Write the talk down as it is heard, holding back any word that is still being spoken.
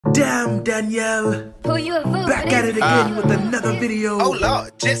Damn, Danielle. Who you a fool? Back at it again with another video. Oh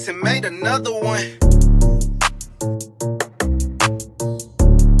Lord, Jetson made another one.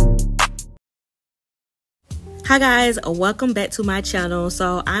 Hi guys, welcome back to my channel.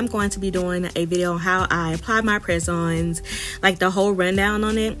 So I'm going to be doing a video on how I apply my press-ons, like the whole rundown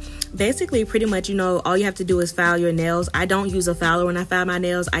on it. Basically, pretty much, you know, all you have to do is file your nails. I don't use a filer when I file my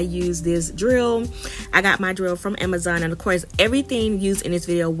nails. I use this drill. I got my drill from Amazon, and of course everything used in this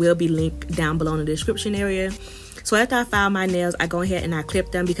video will be linked down below in the description area. So after I file my nails, I go ahead and I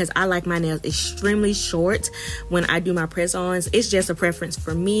clip them because I like my nails extremely short when I do my press-ons. It's just a preference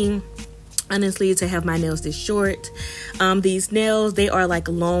for me, honestly, to have my nails this short. These nails, they are like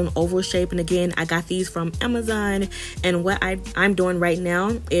long oval shape, and again, I got these from Amazon. And what I'm doing right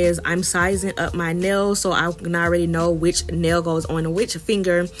now is I'm sizing up my nails so I can already know which nail goes on which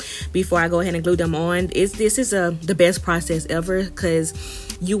finger before I go ahead and glue them on. This is the best process ever, because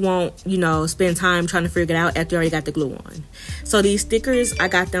you won't, you know, spend time trying to figure it out after you already got the glue on. So these stickers, I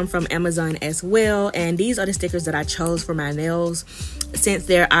got them from Amazon as well, and these are the stickers that I chose for my nails, since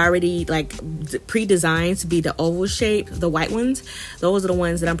they're already like pre-designed to be the oval shape. The white ones, those are the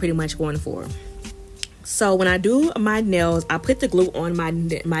ones that I'm pretty much going for. So when I do my nails, I put the glue on my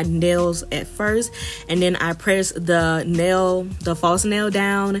nails at first, and then I press the false nail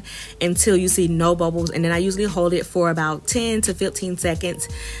down until you see no bubbles, and then I usually hold it for about 10 to 15 seconds.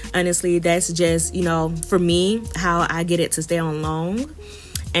 Honestly, that's just, you know, for me, how I get it to stay on long.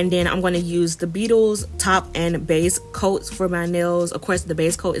 And then I'm going to use the Beetles top and base coats for my nails. Of course, the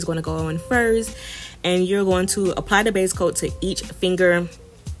base coat is going to go on first, and you're going to apply the base coat to each finger,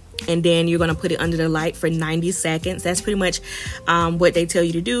 and then you're going to put it under the light for 90 seconds. That's pretty much what they tell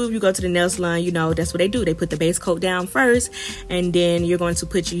you to do. If you go to the nail salon, you know, that's what they do. They put the base coat down first, and then you're going to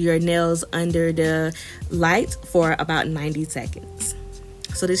put your nails under the light for about 90 seconds.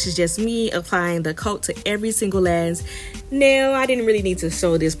 So this is just me applying the coat to every single last nail. I didn't really need to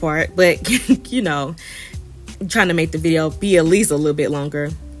show this part, but you know, I'm trying to make the video be at least a little bit longer.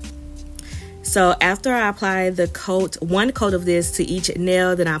 So after I apply the coat, one coat of this to each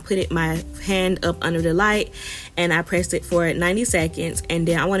nail, then I put my hand up under the light and I pressed it for 90 seconds. And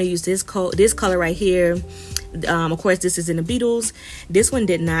then I want to use this color right here. Of course, this is in the Beetles. This one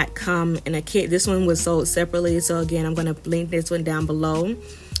did not come in a kit. This one was sold separately. So again, I'm going to link this one down below.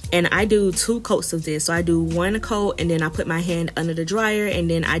 And I do 2 coats of this. So I do 1 coat, and then I put my hand under the dryer, and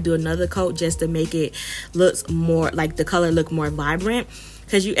then I do another coat just to make it look more like the color look more vibrant.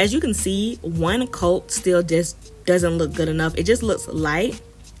 Because as you can see, 1 coat still just doesn't look good enough. It just looks light.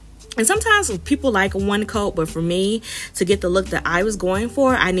 And sometimes people like 1 coat, but for me, to get the look that I was going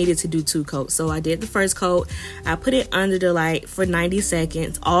for, I needed to do 2 coats. So I did the first coat. I put it under the light for 90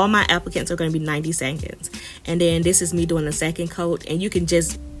 seconds. All my applicants are going to be 90 seconds. And then this is me doing the second coat. And you can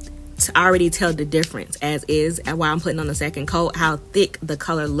just already tell the difference as is while I'm putting on the second coat, how thick the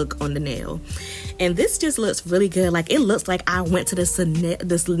color look on the nail. And this just looks really good. Like, it looks like I went to this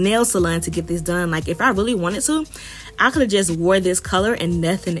nail salon to get this done. Like, if I really wanted to, I could have just wore this color and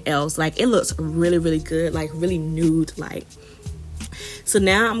nothing else. Like, it looks really, really good, like really nude like. So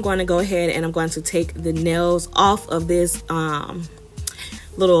now I'm going to go ahead and I'm going to take the nails off of this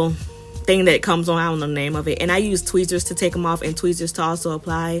little thing that comes on. I don't know the name of it, and I use tweezers to take them off and tweezers to also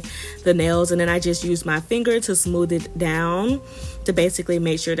apply the nails, and then I just use my finger to smooth it down to basically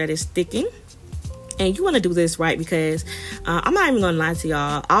make sure that it's sticking. And you want to do this right, because I'm not even gonna lie to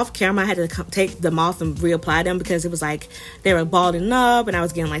y'all, off camera I had to take them off and reapply them because it was like they were balling up and I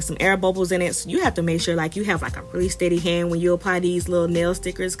was getting like some air bubbles in it. So you have to make sure like you have like a really steady hand when you apply these little nail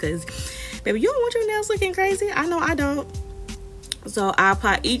stickers, because baby, you don't want your nails looking crazy. I know I don't. So I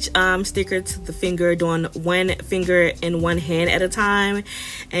apply each sticker to the finger, doing 1 finger and 1 hand at a time.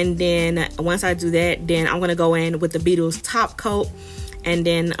 And then once I do that, then I'm going to go in with the Beetles top coat. And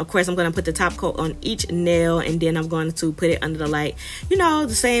then, of course, I'm going to put the top coat on each nail. And then I'm going to put it under the light. You know,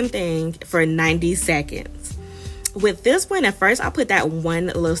 the same thing for 90 seconds. With this one, at first, I put that 1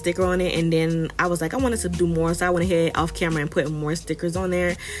 little sticker on it. And then I was like, I wanted to do more. So I went ahead off camera and put more stickers on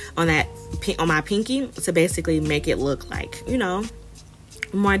there, on my pinky, to basically make it look like, you know,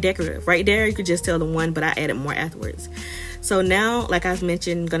 more decorative. Right there, you could just tell the 1, but I added more afterwards. So now, like I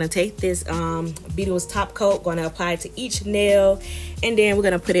mentioned, I'm gonna take this Beetles top coat, gonna apply it to each nail, and then we're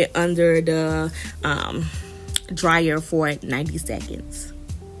gonna put it under the dryer for 90 seconds.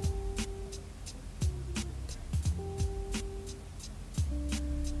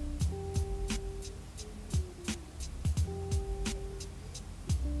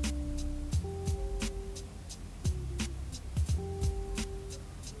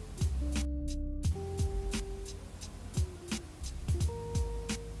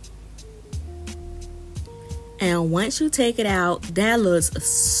 And once you take it out, that looks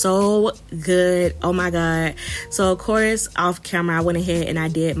so good. Oh my god. So of course, off camera, I went ahead and I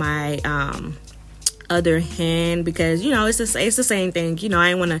did my other hand, because you know it's the same thing. You know,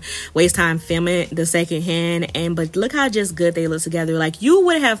 I didn't want to waste time filming the second hand. But look how just good they look together. Like, you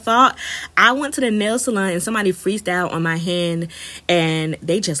would have thought I went to the nail salon and somebody freestyled on my hand, and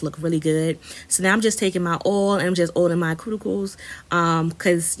they just look really good. So now I'm just taking my oil and I'm just oiling my cuticles,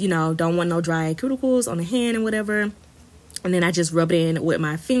 because you know, don't want no dry cuticles on the hand and whatever. And then I just rub it in with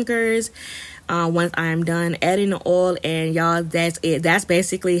my fingers once I'm done adding the oil. And y'all, that's it. That's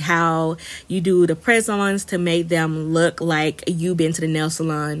basically how you do the press-ons to make them look like you've been to the nail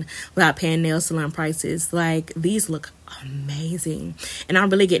salon without paying nail salon prices. Like, these look amazing. And I'm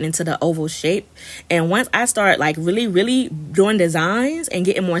really getting into the oval shape. And once I start like really doing designs and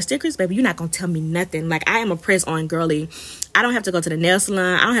getting more stickers, baby, you're not gonna tell me nothing. Like, I am a press-on girly. I don't have to go to the nail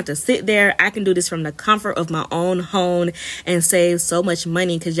salon. I don't have to sit there. I can do this from the comfort of my own home and save so much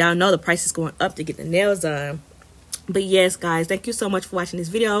money, because y'all know the price is going up to get the nails done. But yes, guys, thank you so much for watching this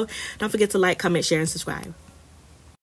video. Don't forget to like, comment, share, and subscribe.